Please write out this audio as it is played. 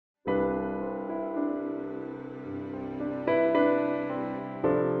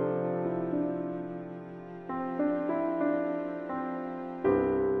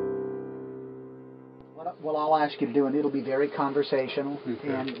I'll ask you to do, and it'll be very conversational,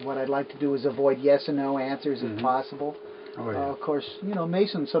 Okay. and what I'd like to do is avoid yes and no answers if possible. Oh, yeah. Of course, you know,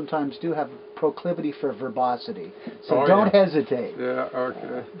 Masons sometimes do have proclivity for verbosity, so Oh, don't yeah. hesitate. Yeah,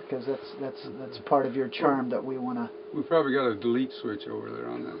 okay. Because that's part of your charm that we want to. We probably got a delete switch over there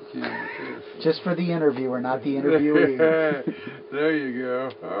on that camera, too. Just for the interviewer, not the interviewee. There you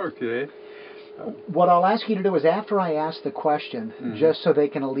go. Okay. What I'll ask you to do is, after I ask the question, just so they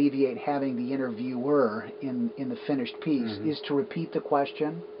can alleviate having the interviewer in the finished piece, is to repeat the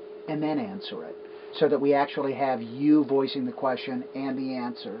question and then answer it, so that we actually have you voicing the question and the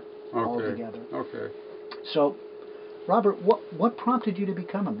answer all together. Okay. So, Robert, what prompted you to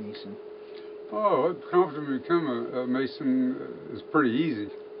become a Mason? Oh, what prompted me to become a Mason is pretty easy.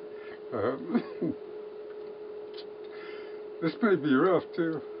 This may be rough,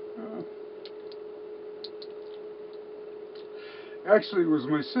 too. Actually, it was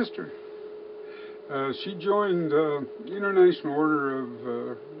my sister. She joined the International Order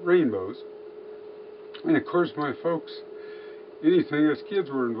of Rainbows. And of course, my folks, anything us kids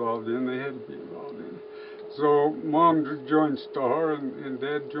were involved in, they had to be involved in. So Mom joined STAR and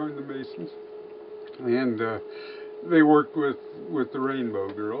Dad joined the Masons. And they worked with the Rainbow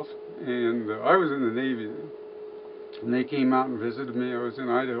Girls. And I was in the Navy then. And they came out and visited me. I was in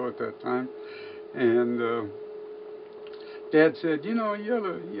Idaho at that time. And Dad said, you know, you ought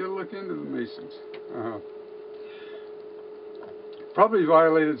to look into the Masons. Probably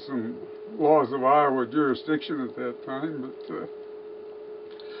violated some laws of Iowa jurisdiction at that time, but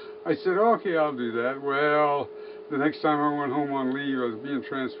I said, okay, I'll do that. Well, the next time I went home on leave, I was being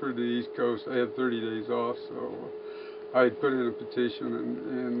transferred to the East Coast. I had 30 days off, so I had put in a petition,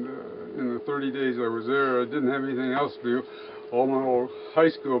 and in the 30 days I was there, I didn't have anything else to do. All my old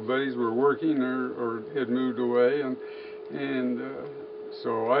high school buddies were working or had moved away, and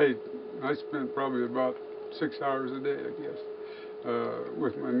so I spent probably about 6 hours a day, I guess,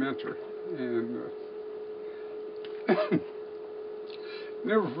 with my mentor. And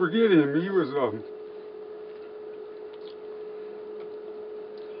never forget him. He was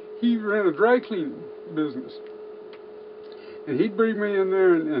he ran a dry cleaning business, and he'd bring me in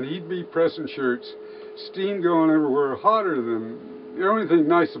there, and he'd be pressing shirts, steam going everywhere, hotter than. The only thing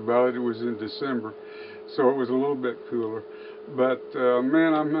nice about it was in December, so it was a little bit cooler. But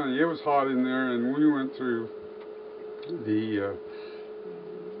man, I'm telling you, it was hot in there, and we went through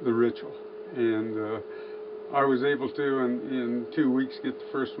the ritual, and I was able to in 2 weeks get the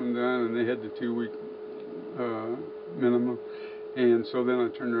first one done, and they had the 2-week minimum, and so then I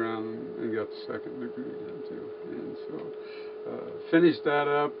turned around and got the second degree done too, and so finished that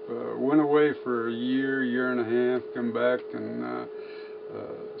up, went away for a year and a half, come back and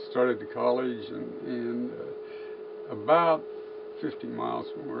started to college, and about 50 miles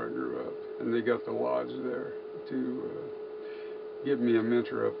from where I grew up, and they got the lodge there to give me a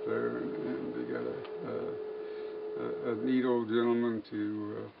mentor up there, and they got a neat old gentleman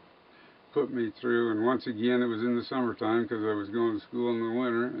to put me through. And once again, it was in the summertime because I was going to school in the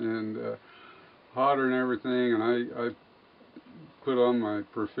winter, and hotter and everything, and I put on my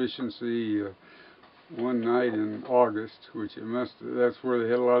proficiency one night in August, which that's where they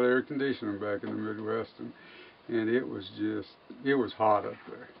had a lot of air conditioning back in the Midwest, and it was hot up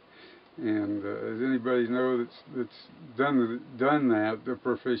there. And as anybody knows that's done that, the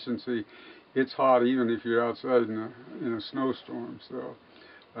proficiency, it's hot even if you're outside in a snowstorm. So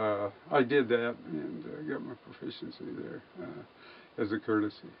I did that and got my proficiency there as a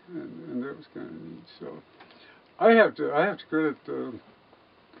courtesy, and that was kind of neat. So I have to credit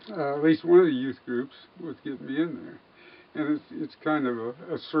at least one of the youth groups with getting me in there, and it's kind of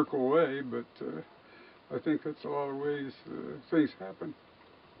a circle way, but I think that's a lot of ways things happen.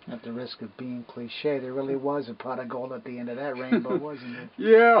 At the risk of being cliche, there really was a pot of gold at the end of that rainbow, wasn't it?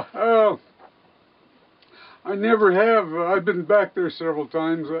 Yeah. I never have. I've been back there several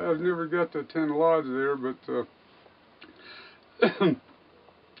times. I've never got to attend lodge there, but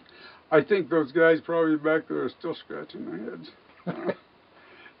I think those guys probably back there are still scratching their heads.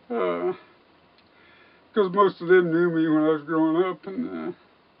 Because most of them knew me when I was growing up, and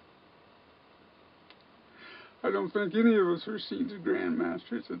I don't think any of us were seen as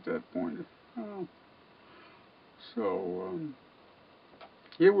grandmasters at that point. So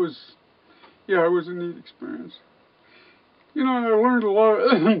it was a neat experience. You know, and I learned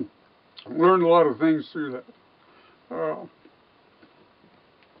a lot of things through that.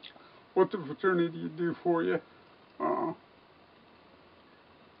 What the fraternity do for you, and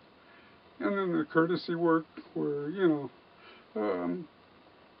then the courtesy work, where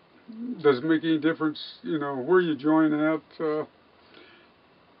doesn't make any difference, where you join at.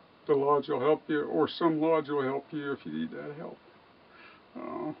 the lodge will help you, or some lodge will help you if you need that help.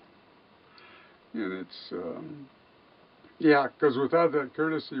 And it's, yeah, because without that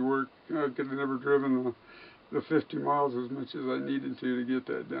courtesy work, I could have never driven the 50 miles as much as I needed to get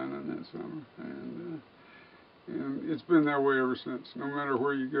that done in that summer. And it's been that way ever since. No matter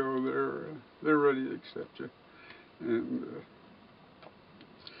where you go, they're ready to accept you. And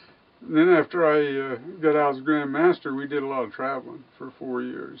then after I got out as Grand Master, we did a lot of traveling for 4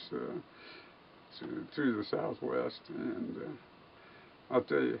 years through the Southwest. And I'll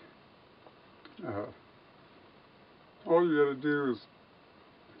tell you, all you got to do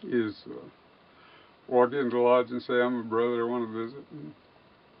is walk into the lodge and say, "I'm a brother, I want to visit." And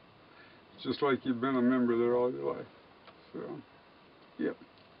it's just like you've been a member there all your life. So, yep.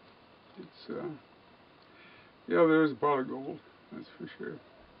 It's, yeah, there's a pot of gold, that's for sure.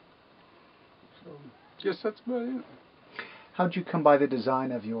 So, guess that's about it. How'd you come by the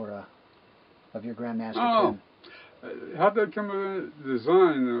design of your Grandmaster pen? How'd that come by the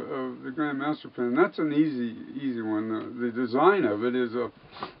design of the Grandmaster pen? That's an easy one. The design of it is a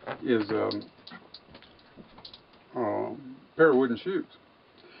pair of wooden shoes.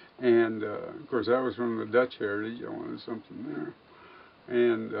 And, of course, that was from the Dutch heritage. I wanted something there.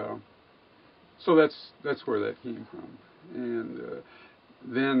 And so that's where that came from. And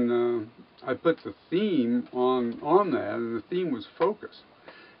then I put the theme on that, and the theme was focus.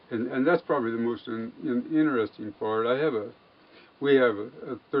 And that's probably the most interesting part. We have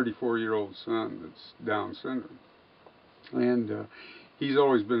a 34-year-old son that's Down syndrome. And he's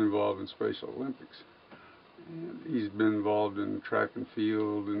always been involved in Special Olympics. And he's been involved in track and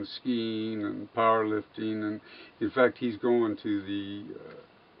field and skiing and powerlifting. And in fact, he's going to the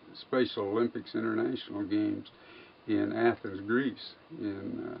Special Olympics International Games in Athens, Greece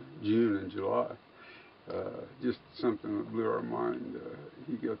in June and July. Just something that blew our mind.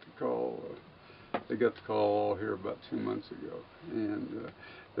 He got the call. They got the call here about 2 months ago, and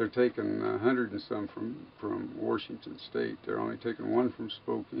they're taking 100 and some from Washington State. They're only taking one from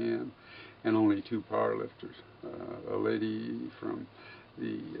Spokane, and only 2 powerlifters. A lady from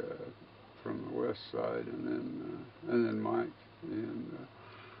the west side, and then Mike. And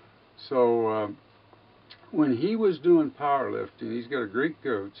so when he was doing powerlifting, he's got a great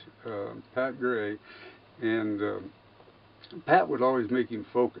coach, Pat Gray. And Pat would always make him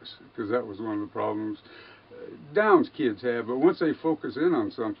focus, because that was one of the problems Downs kids have. But once they focus in on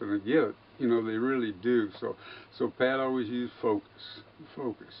something and get it, they really do. So Pat always used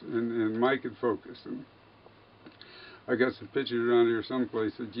focus, and Mike had focus. And I got some pictures around here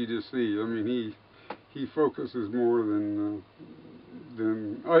someplace that you just see. I mean, he focuses more than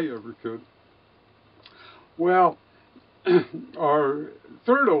I ever could. Well, our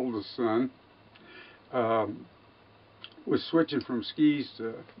third oldest son was switching from skis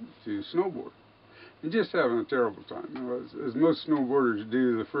to snowboard, and just having a terrible time. As most snowboarders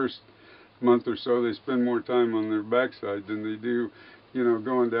do, the first month or so, they spend more time on their backside than they do,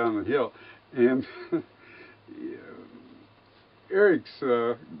 going down the hill. And Eric's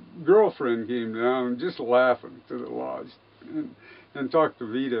girlfriend came down just laughing to the lodge and talked to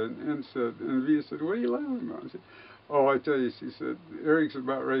Vita and Vita said, "What are you laughing about?" I said, "Oh, I tell you," she said, "Eric's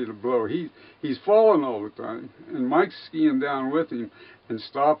about ready to blow. He's falling all the time, and Mike's skiing down with him and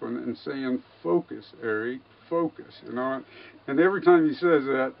stopping and saying, 'Focus, Eric, focus,' And every time he says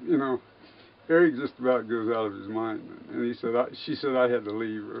that, Eric just about goes out of his mind." And she said I had to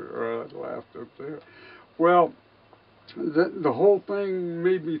leave, or I laughed up there. Well, the whole thing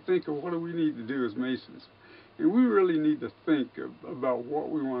made me think of what do we need to do as Masons, and we really need to think about what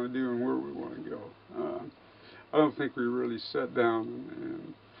we want to do and where we want to go. I don't think we really sat down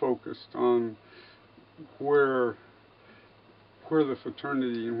and focused on where the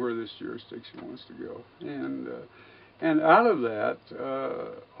fraternity and where this jurisdiction wants to go. And out of that,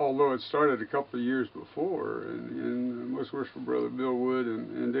 although it started a couple of years before, in Most Worshipful Brother Bill Wood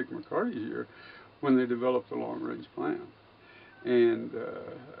and Dick McCarty's year, when they developed the long-range plan. And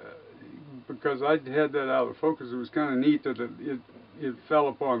because I had that out of focus, it was kind of neat that it fell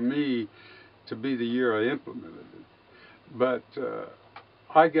upon me to be the year I implemented it. But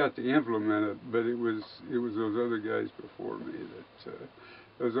I got to implement it, but it was those other guys before me,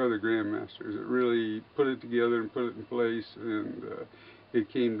 those other grandmasters that really put it together and put it in place, and it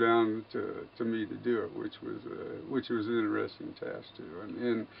came down to me to do it, which was an interesting task too.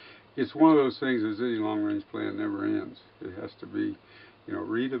 And it's one of those things, as any long-range plan never ends. It has to be,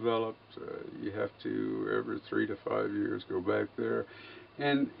 redeveloped. You have to, every 3 to 5 years, go back there.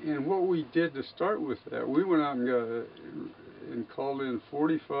 And what we did to start with that, we went out and called in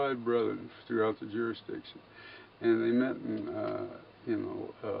 45 brethren throughout the jurisdiction. And they met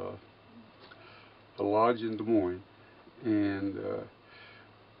a lodge in Des Moines, and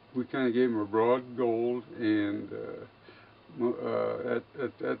we kind of gave him a broad gold, and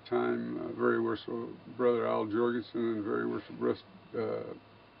at that time, very worshipful Brother Al Jorgensen and very worshipful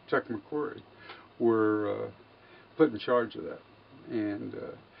Chuck McQuarrie were put in charge of that, and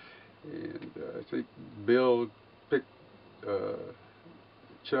I think Bill picked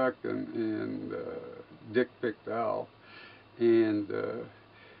Chuck, and Dick picked Al, and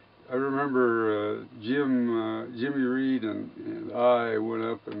I remember Jimmy Reed and I went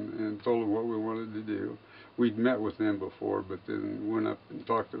up and told them what we wanted to do. We'd met with them before, but then went up and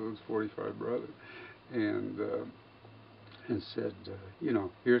talked to those 45 brothers, and said,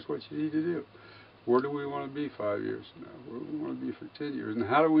 here's what you need to do. Where do we want to be 5 years from now? Where do we want to be for 10 years? And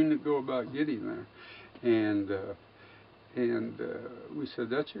how do we go about getting there? And we said,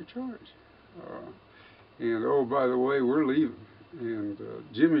 that's your charge. And oh, by the way, we're leaving. And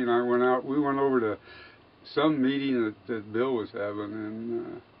Jimmy and I went out. We went over to some meeting that Bill was having,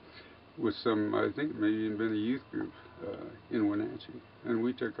 and with some, I think maybe even been a youth group in Wenatchee. And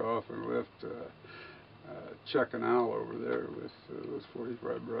we took off and left Chuck and Al over there with those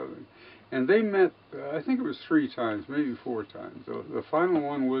 45 brothers. And they met, I think it was 3 times, maybe 4 times. The final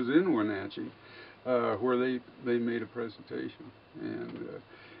one was in Wenatchee, where they made a presentation. And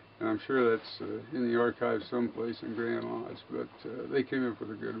I'm sure that's in the archives someplace in Grand Lodge, but they came up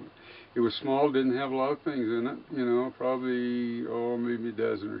with a good one. It was small, didn't have a lot of things in it, probably, maybe a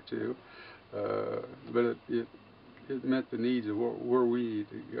dozen or 2. But it met the needs of where we needed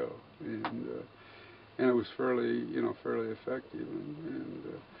to go. And it was fairly effective. And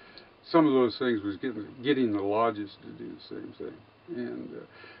some of those things was getting the lodges to do the same thing. And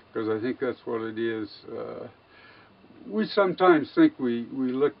because I think that's what it is. We sometimes think we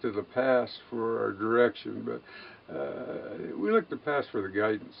look to the past for our direction, but we look to the past for the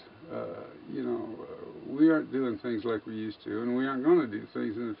guidance. We aren't doing things like we used to, and we aren't going to do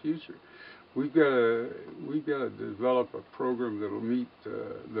things in the future. We've got to develop a program that will meet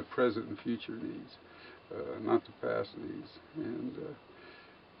the present and future needs, not the past needs. And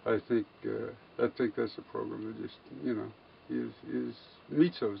I think that's a program that just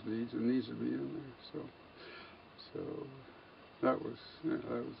meets those needs and needs to be in there. So that was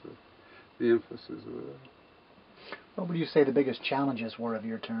the emphasis of that. What would you say the biggest challenges were of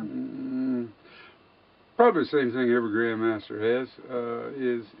your term? Probably the same thing every Grand Master has.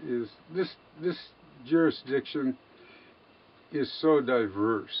 Is this jurisdiction is so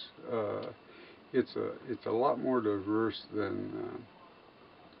diverse. It's a lot more diverse than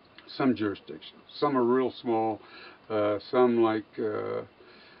some jurisdictions. Some are real small. Some like.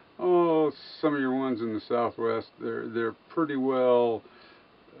 Some of your ones in the Southwest, they're pretty well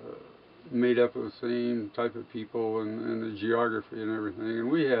made up of the same type of people and the geography and everything.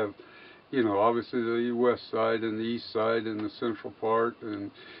 And we have, obviously the west side and the east side and the central part and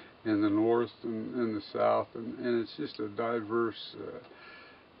the north and the south, and it's just a diverse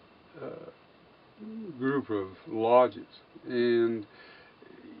group of lodges. And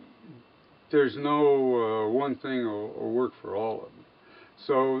there's no one thing will work for all of them.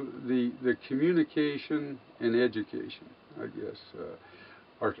 So the communication and education, I guess,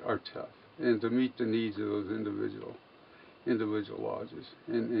 are tough, and to meet the needs of those individual lodges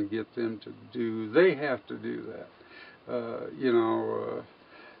and get them to do. They have to do that.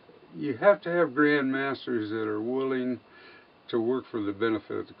 You have to have Grand Masters that are willing to work for the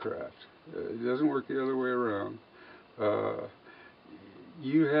benefit of the craft. It doesn't work the other way around.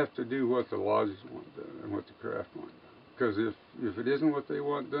 You have to do what the lodges want done and what the craft want done. Because if it isn't what they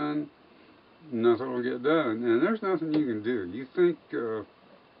want done, nothing will get done, and there's nothing you can do. You think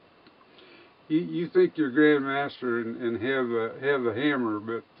you think you're Grand Master and have the hammer,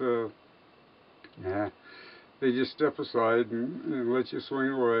 but they just step aside and let you swing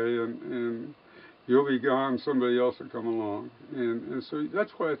away, and you'll be gone. Somebody else will come along, and so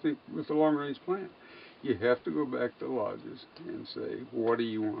that's why I think with the long range plan, you have to go back to lodges and say, what do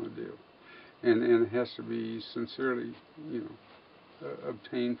you want to do? And it has to be sincerely,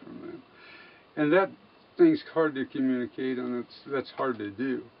 obtained from them. And that thing's hard to communicate, and that's hard to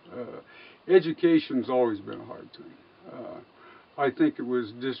do. Education's always been a hard thing. I think it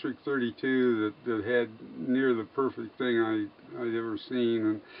was District 32 that had near the perfect thing I'd ever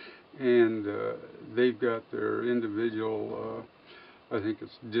seen, and they've got their individual, I think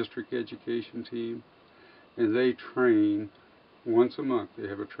it's district education team, and they train once a month. They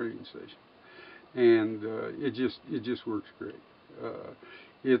have a training session. And it just works great.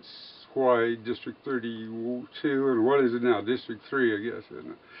 It's why District 32 and what is it now, District 3, I guess,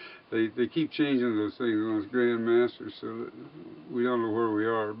 isn't it? They keep changing those things, those Grand Masters, so that we don't know where we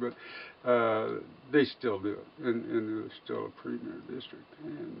are, but they still do it, and they're still a premier district.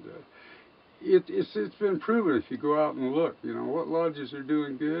 And it's been proven if you go out and look, you know, what lodges are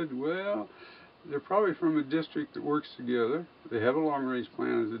doing good. Well, they're probably from a district that works together. They have a long-range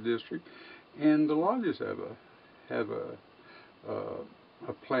plan as a district, and the lodges have a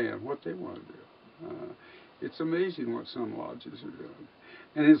plan, what they want to do. It's amazing what some lodges are doing.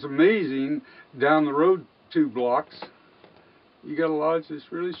 And it's amazing, down the road 2 blocks, you got a lodge that's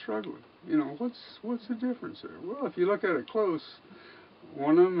really struggling. You know, what's the difference there? Well, if you look at it close,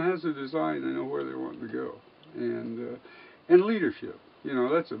 one of them has a design, they know where they want to go. And leadership, you know,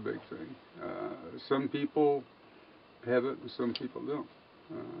 that's a big thing. Some people have it and some people don't.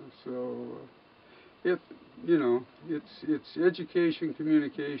 You know, it's education,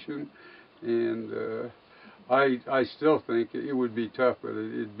 communication, and I still think it would be tough, but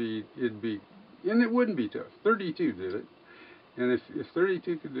it'd be, and it wouldn't be tough. 32 did it, and if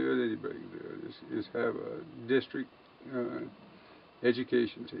 32 could do it, anybody can do it. Is have a district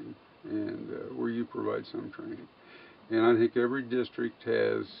education team, and where you provide some training. And I think every district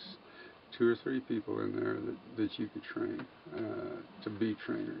has 2 or 3 people in there that you could train to be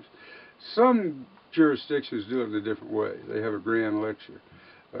trainers. Some jurisdictions do it in a different way. They have a grand lecture,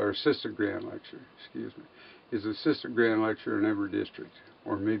 or assistant grand lecture, excuse me. Is assistant grand lecturer in every district,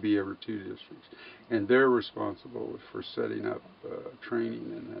 or maybe every 2 districts. And they're responsible for setting up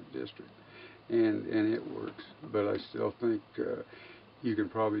training in that district. And it works. But I still think you can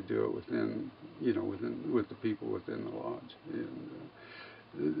probably do it within, you know, with the people within the lodge.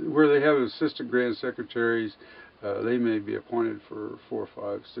 And where they have assistant grand secretaries, they may be appointed for 4,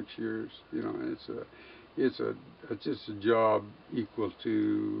 5, 6 years. You know, and it's just a job equal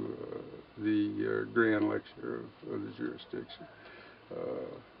to the grand lecturer of the jurisdiction.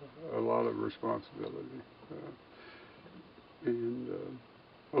 A lot of responsibility and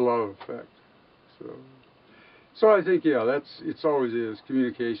a lot of effect. So I think, yeah, it's always is.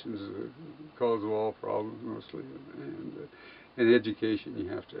 Communications is the cause of all problems mostly, and education, you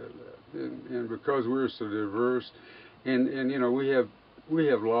have to have that. And because we're so diverse, and you know, we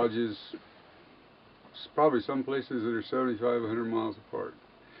have lodges, probably some places that are 75, 100 miles apart,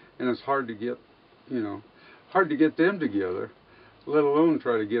 and it's hard to get, you know, hard to get them together, let alone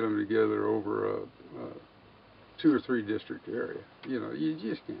try to get them together over a 2 or 3 district area. You know, you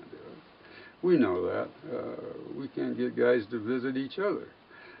just can't do it. We know that. We can't get guys to visit each other.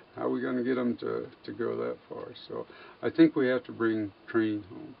 How are we going to get them to go that far? So I think we have to bring training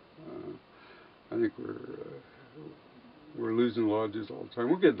home. I think we're losing lodges all the time.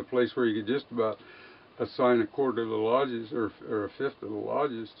 We'll get to the place where you could just about assign a quarter of the lodges or a fifth of the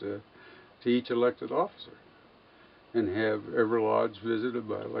lodges to each elected officer, and have every lodge visited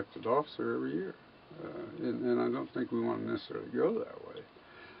by an elected officer every year. And I don't think we want to necessarily go that way,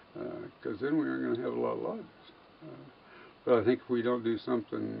 because then we aren't going to have a lot of lodges. But I think if we don't do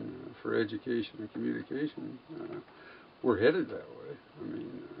something for education and communication, we're headed that way. I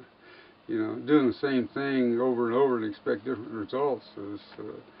mean, you know, doing the same thing over and over and expect different results is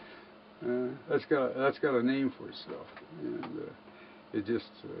that's got a name for itself, and it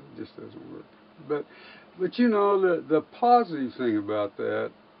just doesn't work. But you know, the positive thing about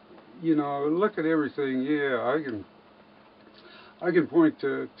that, you know, look at everything. Yeah, I can point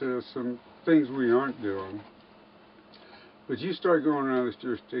to some things we aren't doing. But you start going around this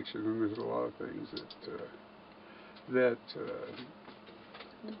jurisdiction, and there's a lot of things that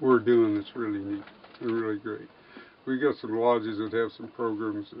we're doing that's really neat and really great. We got some lodges that have some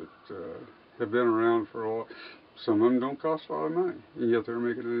programs that have been around for a while. Some of them don't cost a lot of money, and yet they're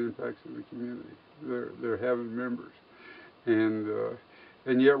making an impact in the community. They're having members,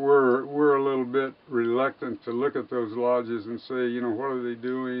 and yet we're a little bit reluctant to look at those lodges and say, you know, what are they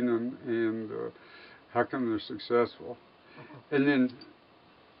doing, and how come they're successful, and then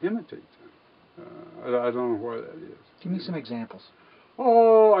imitate them. I don't know why that is. Give me some examples.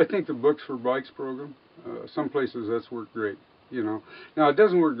 Oh, I think the Books for Bikes program. Some places that's worked great. You know, now it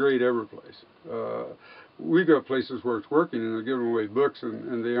doesn't work great every place. We got places where it's working and they're giving away books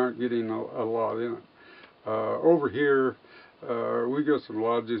and they aren't getting a lot in it. Over here, we got some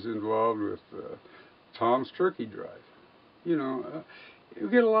lodges involved with Tom's Turkey Drive. You know, you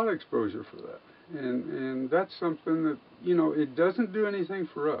get a lot of exposure for that, and that's something that, you know, it doesn't do anything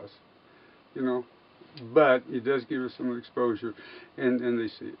for us, you know, but it does give us some exposure, and they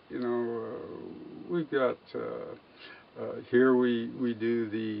see it. You know, we've got here we do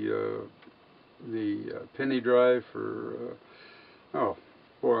the penny drive for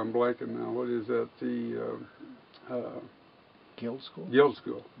boy, I'm blanking now. What is that? The Guild School? Guild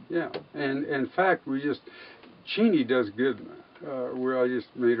School, yeah. And in fact, Cheney does good in that. Where I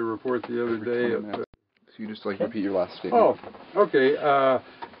just made a report the other day. So you just like repeat your last statement. Oh, okay.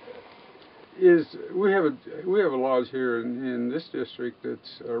 We have a lodge here in this district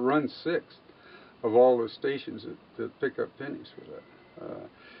that's runs 6 of all the stations that pick up pennies for that.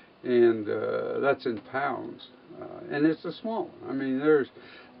 And that's in pounds, and it's a small one. I mean, there's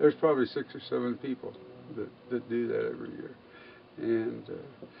probably 6 or 7 people that do that every year, and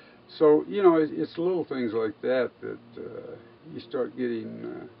so it's little things like that you start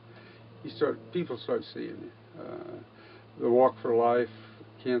getting, people start seeing it. The Walk for Life,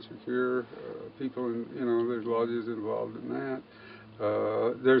 Cancer Cure, people there's lodges involved in that.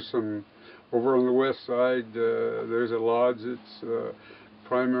 There's some over on the west side. There's a lodge that's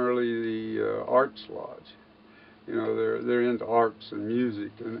primarily the arts lodge. They're into arts and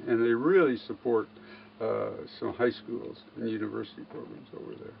music, and they really support some high schools and university programs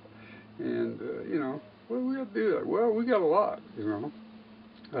over there. And what do we have to do that? Well, we got a lot.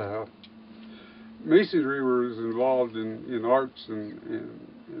 Masonry was involved in arts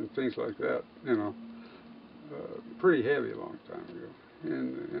and things like that. Pretty heavy a long time ago,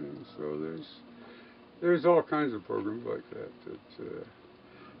 and so there's all kinds of programs like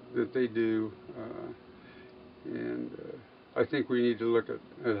that they do, and I think we need to look at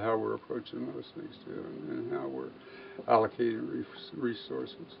how we're approaching those things too, and how we're allocating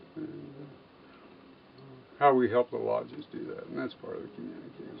resources, and how we help the lodges do that, and that's part of the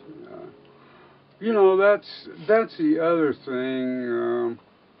communication. That's the other thing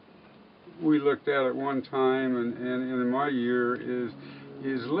we looked at one time, and in my year is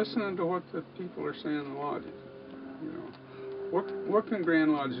listening to what the people are saying in the lodges. What can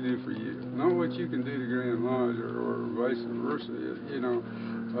Grand Lodge do for you? Not what you can do to Grand Lodge or vice versa.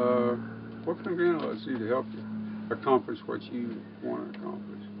 What can Grand Lodge do to help you accomplish what you want to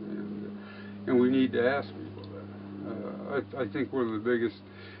accomplish? And we need to ask people that. I think one of the biggest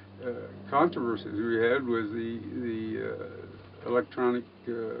controversies we had was the electronic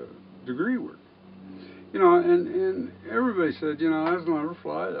degree work. And everybody said, that'll never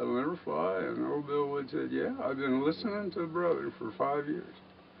fly, that'll never fly. And old Bill Wood said, yeah, I've been listening to the brother for 5 years.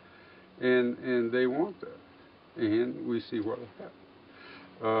 And they want that. And we see what will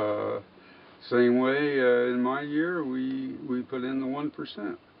happen. Same way, in my year, we put in the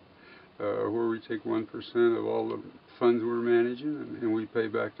 1%, where we take 1% of all the funds we're managing, and we pay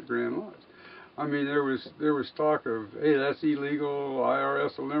back to Grand Lodge. I mean, there was talk of, hey, that's illegal,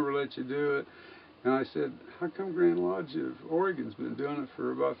 IRS will never let you do it. And I said, how come Grand Lodge of Oregon's been doing it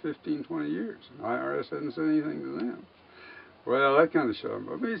for about 15, 20 years? IRS hasn't said anything to them. Well, that kind of shut them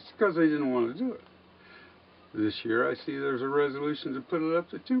up. I mean, it's because they didn't want to do it. This year, I see there's a resolution to put it up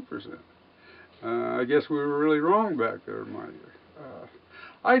to 2%. I guess we were really wrong back there in my year.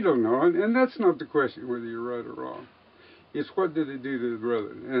 I don't know, and that's not the question whether you're right or wrong. It's what did it do to the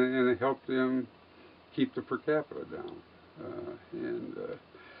brethren, and it helped them keep the per capita down.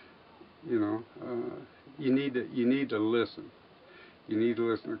 You need to listen. You need to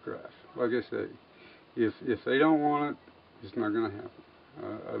listen to craft. Like I say, if they don't want it, it's not going to happen.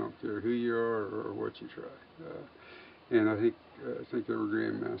 I don't care who you are or what you try. And I think every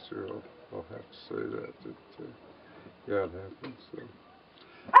Grandmaster will have to say that yeah, it happens. So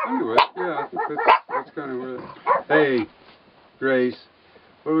anyway, yeah, I think that's kind of where. Hey, Grace,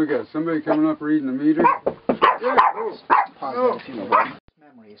 what do we got? Somebody coming up reading the meter? Yeah. Pause that if you would.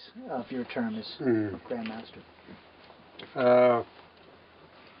 Memories of your term as Grandmaster.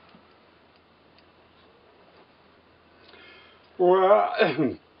 Well,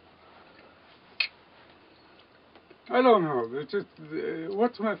 I don't know. It's just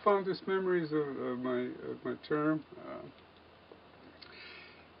what's my fondest memories of my term,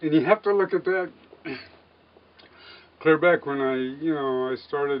 and you have to look at that clear back when I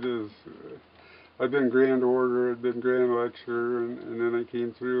started as I've been Grand Order, I'd been Grand Lecturer, and then I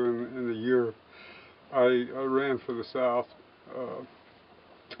came through in the year I ran for the South,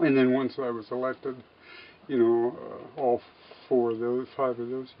 and then once I was elected, all 5 of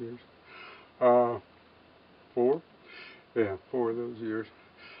those years, 4? Yeah, 4 of those years.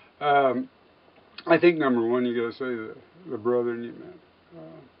 I think number one, you got to say the brethren you met,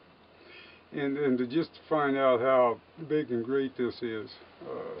 and to just find out how big and great this is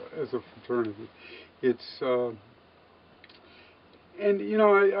as a fraternity. It's and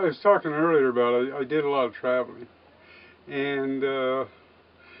I was talking earlier about I did a lot of traveling, and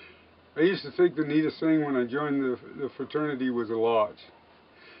I used to think the neatest thing when I joined the fraternity was a lodge.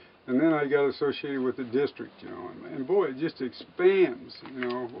 And then I got associated with the district, you know, and boy, it just expands, you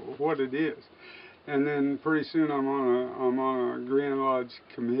know, what it is. And then pretty soon I'm on a Grand Lodge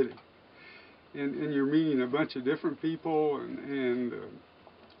committee, and you're meeting a bunch of different people, and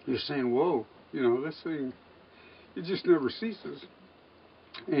you're saying, whoa, you know, this thing, it just never ceases.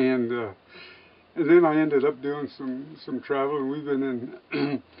 And then I ended up doing some traveling. We've been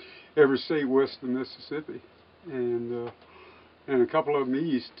in every state west of Mississippi, and a couple of them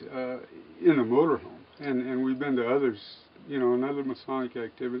east in a motorhome, and we've been to others, you know, and other Masonic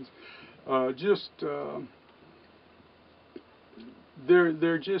activities. They're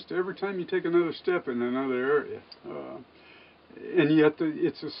just every time you take another step in another area, and yet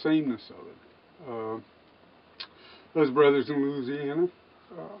it's the sameness of it. Those brothers in Louisiana,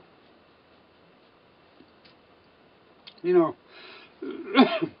 you know,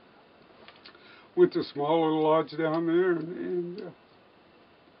 went to a small little lodge down there, and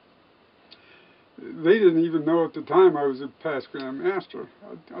they didn't even know at the time I was a past Grand Master.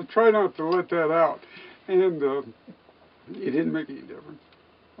 I try not to let that out, and it didn't make any difference.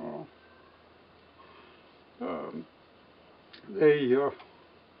 They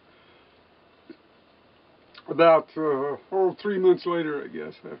about 3 months later, I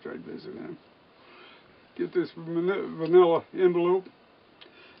guess, after I'd visited them, get this vanilla envelope.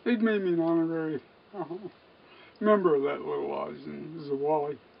 They'd made me an honorary member of that little lodge in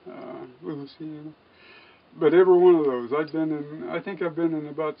Zwolle, Louisiana. But every one of those, I think I've been in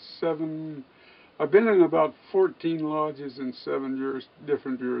about 14 lodges in 7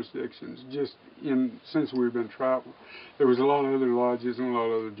 different jurisdictions, just since we've been traveling. There was a lot of other lodges and a lot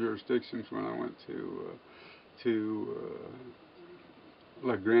of other jurisdictions when I went to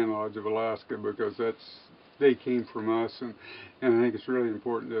like Grand Lodge of Alaska, because they came from us, and I think it's really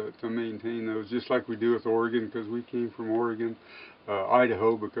important to maintain those, just like we do with Oregon, because we came from Oregon,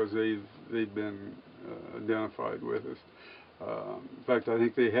 Idaho, because they've been identified with us. In fact, I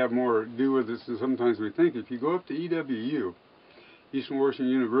think they have more to do with us than sometimes we think. If you go up to EWU, Eastern Washington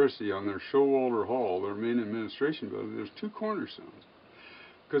University, on their Showalter Hall, their main administration building, there's 2 cornerstones,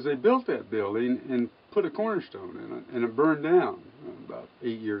 because they built that building and put a cornerstone in it, and it burned down about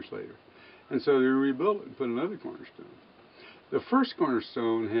 8 years later. And so they rebuilt it and put another cornerstone. The first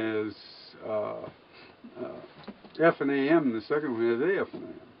cornerstone has F and AM, and the second one has AF and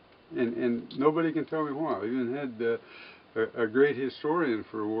AM. And nobody can tell me why. I even had a great historian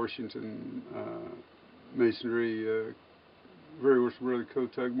for Washington Masonry, very much really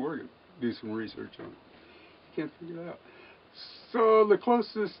Tug Morgan, do some research on it. Can't figure it out. So the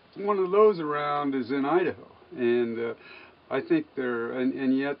closest one of those around is in Idaho, and I think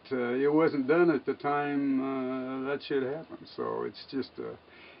and yet it wasn't done at the time that should happen. So it's just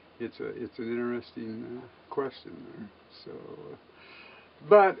it's an interesting question there. So,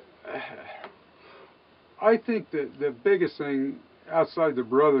 but I think that the biggest thing outside the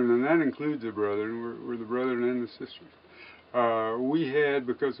brethren, and that includes the brethren, were the brethren and the sisters. We had,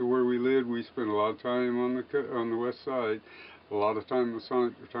 because of where we lived, we spent a lot of time on the west side, a lot of time in the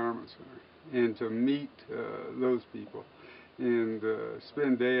Masonic Retirement Center, and to meet those people and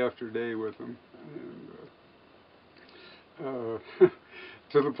spend day after day with them, and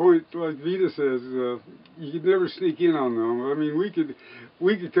to the point, like Vita says, you could never sneak in on them. I mean, we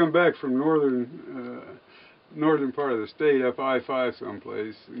could come back from northern part of the state, up I-5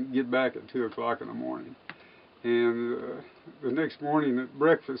 someplace, and get back at 2 o'clock in the morning. And the next morning at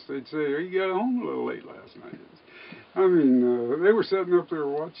breakfast, they'd say, "Oh, you got home a little late last night." I mean, they were sitting up there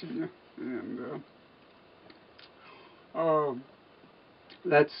watching you, and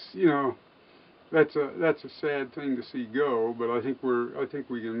that's, you know, that's a sad thing to see go. But I think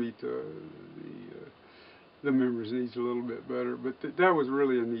we can meet the members' needs a little bit better. But that was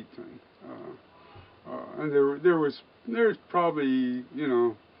really a neat thing. And there's probably, you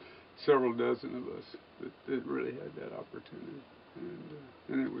know, several dozen of us that really had that opportunity,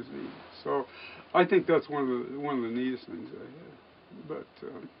 and it was neat. So I think that's one of the neatest things I had.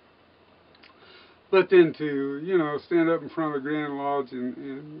 But then to, you know, stand up in front of the Grand Lodge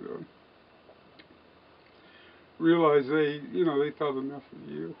and realize they thought enough of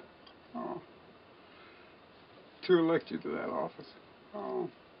you to elect you to that office.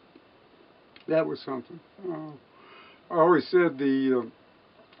 That was something. I always said the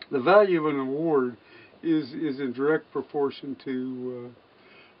value of an award is in direct proportion to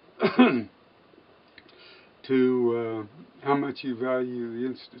how much you value the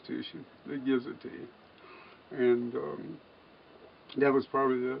institution that gives it to you. And that was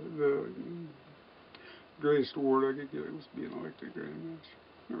probably the greatest award I could get, was being elected Grand Master,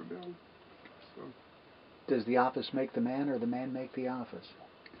 no doubt. So. Does the office make the man, or the man make the office?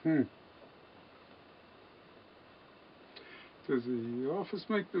 Does the office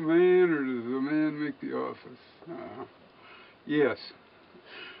make the man, or does the man make the office? Yes.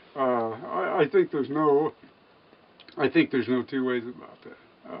 I think there's no. I think there's no two ways about that.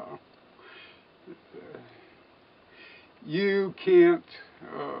 You can't.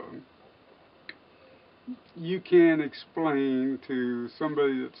 You can't explain to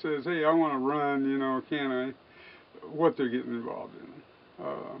somebody that says, "Hey, I want to run," you know, can I? What they're getting involved in.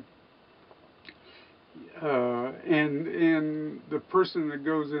 And the person that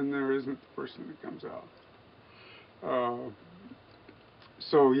goes in there isn't the person that comes out.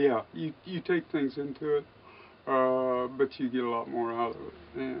 So yeah, you take things into it, but you get a lot more out of it.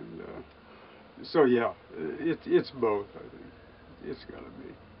 And so yeah, it's both. I think it's got to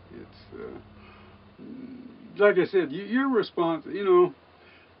be. It's like I said, your response. You know,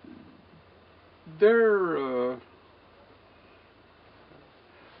 they're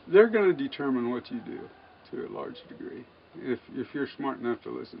going to determine what you do to a large degree if you're smart enough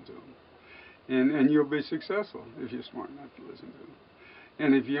to listen to them, and you'll be successful if you're smart enough to listen to them.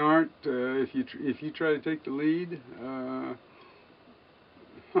 And if you aren't, if you try to take the lead,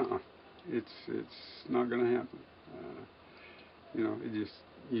 it's not going to happen. You know, it just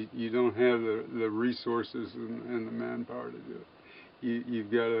you don't have the resources and the manpower to do it.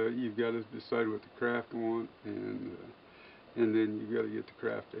 You've got to decide what the craft want, and then you've got to get the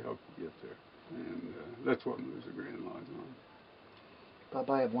craft to help you get there. And that's what moves the Grand Lodge on. Bob,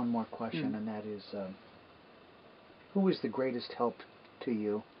 I have one more question, and that is, who is the greatest help to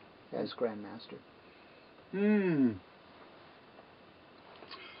you as Grand Master?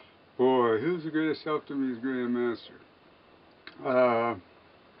 Boy, who's the greatest help to me as Grand Master?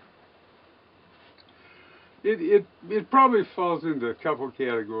 It probably falls into a couple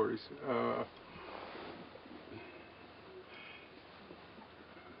categories.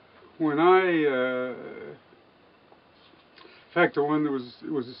 When in fact, the one that was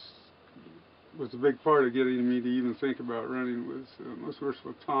a big part of getting me to even think about running was most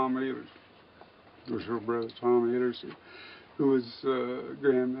worshipful Tom Ehlers. It was her brother Tom Ehlers, who was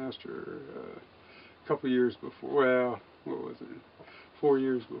Grand Master a couple years before. Well, what was it? 4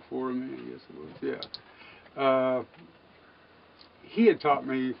 years before me, I guess it was. Yeah. He had taught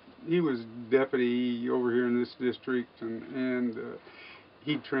me. He was deputy over here in this district, and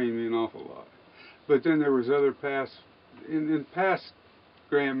he trained me an awful lot. But then there was other past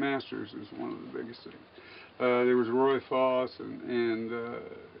Grand Masters is one of the biggest things. There was Roy Foss and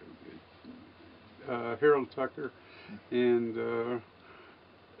Harold Tucker, and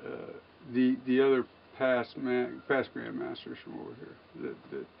the other past Grand Masters from over here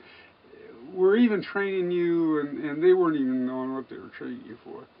that were even training you, and they weren't even knowing what they were training you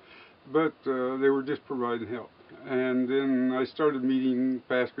for, but they were just providing help. And then I started meeting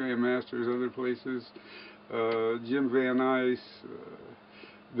past Grand Masters other places, Jim Van Ice,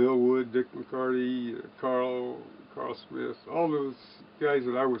 Bill Wood, Dick McCarty, Carl Smith, all those guys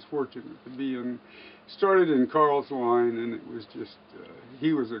that I was fortunate to be in. Started in Carl's line, and it was just,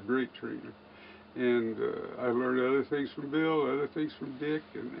 he was a great trainer. And I learned other things from Bill, other things from Dick,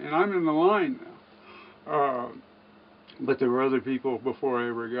 and I'm in the line now. But there were other people before I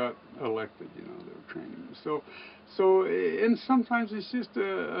ever got elected, you know, that were training me. So, and sometimes it's just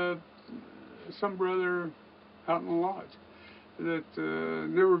some brother out in the lodge that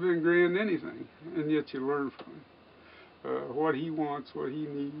never been grand anything, and yet you learn from him what he wants, what he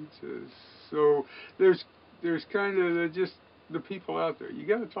needs. So there's kind of just the people out there. You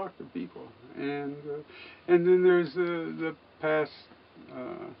got to talk to people, and then there's the past.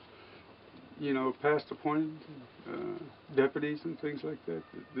 You know, past appointed deputies and things like that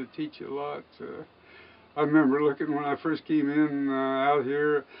teach you a lot. I remember looking when I first came in out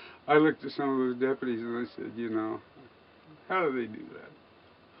here, I looked at some of those deputies and I said, you know, how do they do that?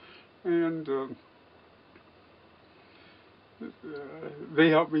 And they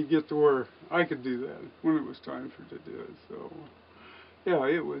helped me get to where I could do that when it was time to do it. So, yeah,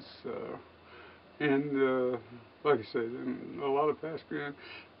 it was, and like I said, a lot of past grand.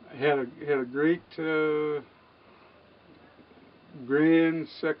 Had a great grand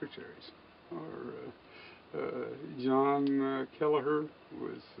secretaries. John Kelleher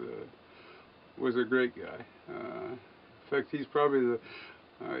was a great guy. In fact, he's probably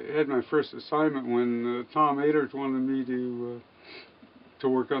I had my first assignment when Tom Ehlers wanted me to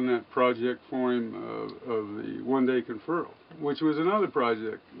work on that project for him of the one-day conferral, which was another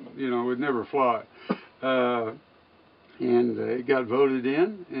project, you know, would never fly. And it got voted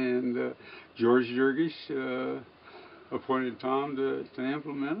in, and George Jurgish appointed Tom to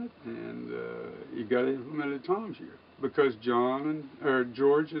implement it, and he got it implemented Tom's year. because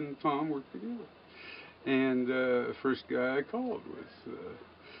George and Tom worked together. And the first guy I called was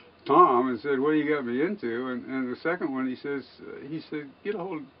Tom and said, "What do you got me into?" And the second one, he said, "Get a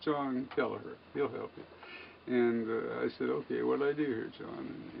hold of John Kelleher. He'll help you." And I said, "Okay, what do I do here,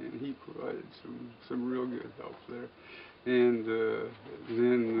 John?" And he provided some real good help there. And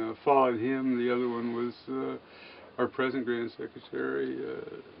then following him, the other one was our present Grand Secretary,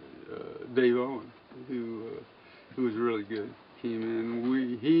 Dave Owen, who was really good. Came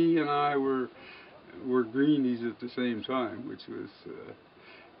in. He and I were greenies at the same time, which was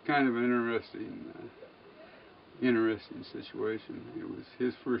kind of an interesting situation. It was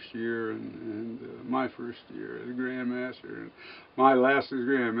his first year and my first year as a Grand Master, and my last as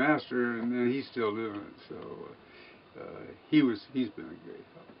Grand Master, and then he's still doing it. So he's been a great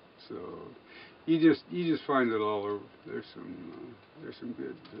help. So you just find it all over. There's some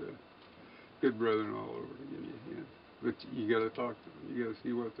good brethren all over to give you a hand, but you got to talk to them. You got to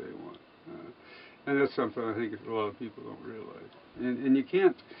see what they want, and that's something I think a lot of people don't realize. And you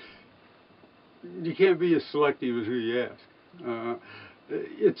can't be as selective as who you ask.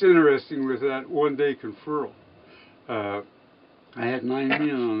 It's interesting with that one-day conferral. I had 9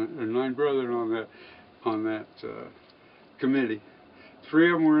 men on it, or 9 brethren on that committee.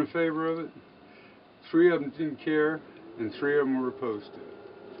 3 of them were in favor of it, 3 of them didn't care, and 3 of them were opposed to it.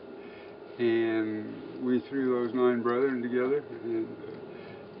 And we threw those 9 brethren together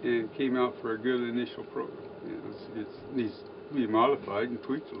and came out for a good initial program. You know, it needs to be modified and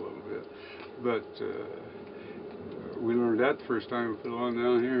tweaked a little bit, but we learned that the first time we put it on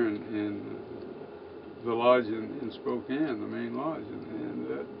down here in the lodge in Spokane, the main lodge, and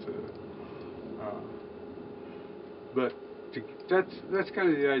that. But that's kind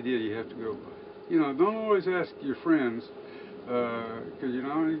of the idea you have to go by. You know, don't always ask your friends, because you're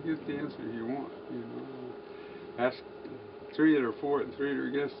not going to get the answers you want. You know, ask 3 that are for it, and 3 that are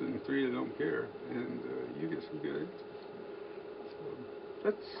against it, and 3 that don't care, and you get some good answers.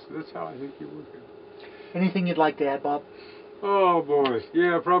 So that's how I think you work it. Anything you'd like to add, Bob? Oh boy,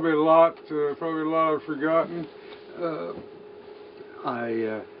 yeah, probably a lot I've forgotten.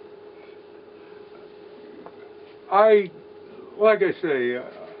 Like I say,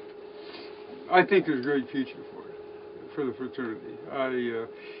 I think there's a great future for the fraternity.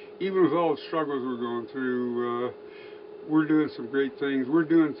 Even with all the struggles we're going through, we're doing some great things. We're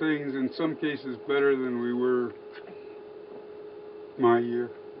doing things in some cases better than we were my year,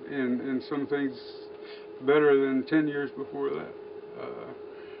 and some things better than 10 years before that.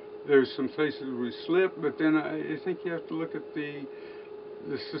 There's some places we slip, but then I think you have to look at the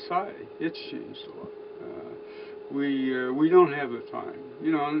society. It's changed a lot. We don't have the time,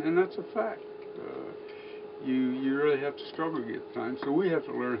 you know, and that's a fact. You really have to struggle to get time, so we have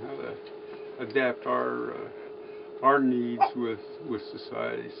to learn how to adapt our needs with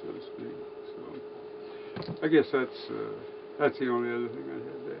society, so to speak. So I guess that's the only other thing I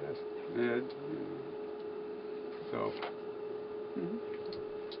had to add. You know. So.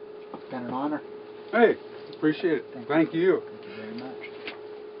 It's been an honor. Hey, appreciate it. Thank you. Thank you very much.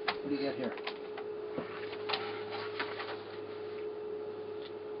 What do you got here?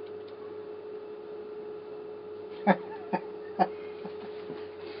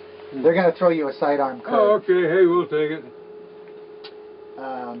 They're going to throw you a sidearm curve. Oh, okay. Hey, we'll take it.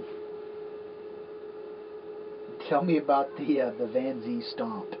 Tell me about the Van Zee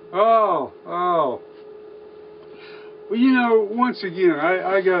Stomp. Oh. Well, you know, once again,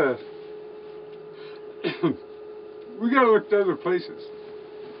 I gotta we gotta look to other places.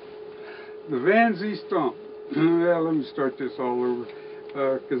 The Van Zee Stomp. Yeah, let me start this all over,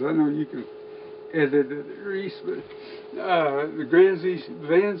 because I know you can edit it, Reese. But the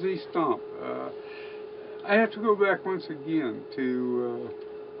Van Zee Stomp. I have to go back once again to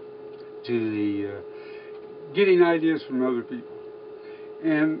the getting ideas from other people,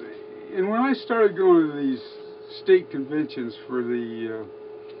 and when I started going to these state conventions for the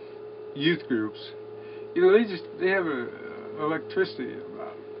youth groups, you know, they have a electricity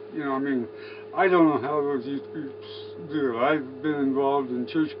about it. You know, I mean, I don't know how those youth groups do it. I've been involved in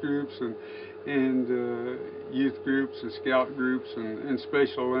church groups and youth groups and scout groups and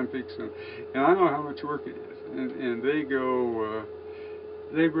Special Olympics, and I know how much work it is, and they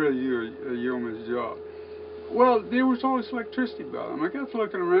really do a yeoman's job. Well, there was always electricity about them. I got to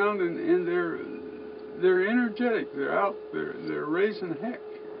looking around, and they're energetic. They're out. They're raising heck,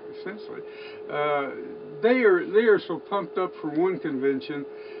 essentially. They are so pumped up for one convention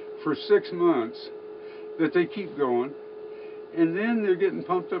for 6 months that they keep going, and then they're getting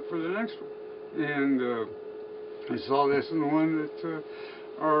pumped up for the next one. And I saw this in the one that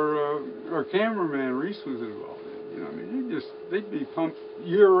our cameraman Reese was involved in. You know, I mean, they'd be pumped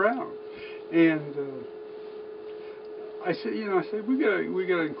year round. And I said, we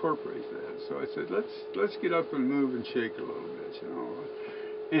gotta incorporate that. So I said, let's get up and move and shake a little bit, you know.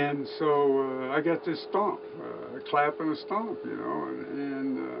 And so I got this stomp, a clap and a stomp, you know,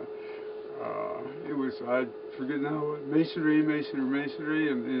 and it was, I forget now, masonry, and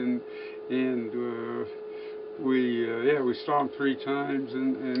we stomped 3 times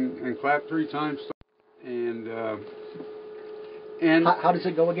and clapped 3 times, and how does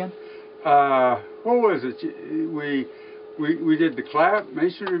it go again? What was it? We did the clap,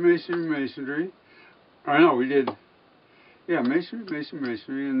 masonry. Or no, we did, yeah, masonry,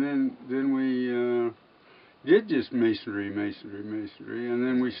 and then we did just masonry, and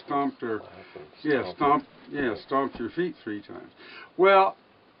then we stomped our, stomped your feet 3 times. Well,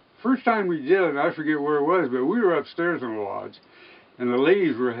 first time we did it, I forget where it was, but we were upstairs in the lodge, and the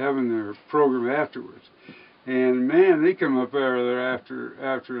ladies were having their program afterwards. And man, they come up out of there after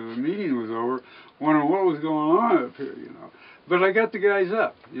the meeting was over, wondering what was going on up here, you know. But I got the guys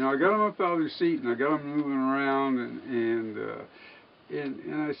up, you know. I got them up out of their seat, and I got them moving around, and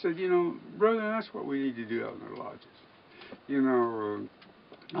I said, you know, brother, that's what we need to do out in our lodges. You know,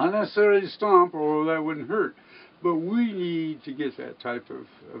 not necessarily stomp, although that wouldn't hurt, but we need to get that type of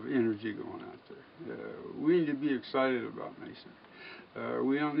energy going out there. We need to be excited about masonry.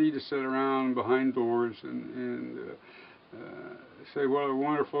 We don't need to sit around behind doors and say what a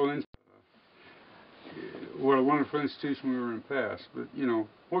wonderful institution we were in the past. But you know,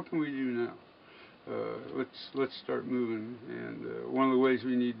 what can we do now? Let's start moving, and one of the ways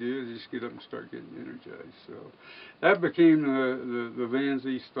we need to do is just get up and start getting energized. So that became the Van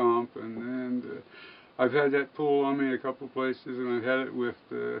Zee Stomp, and I've had that pull on me a couple of places, and I've had it with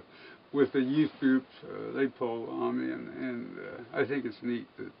the youth groups. They pull on me, and I think it's neat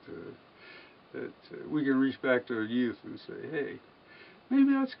that we can reach back to our youth and say, hey,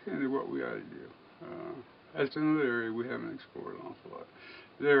 maybe that's kind of what we ought to do. That's another area we haven't explored an awful lot.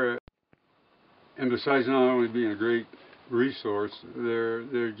 And besides not only being a great resource,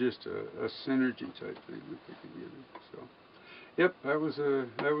 they're just a synergy type thing that they can give you. So, yep, that was a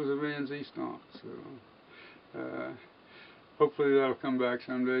Van Zee Stomp. So, hopefully that'll come back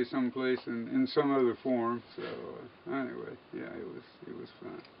someday, someplace in some other form. So, anyway, yeah, it was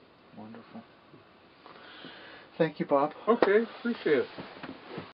fun. Wonderful. Thank you, Bob. Okay, appreciate it.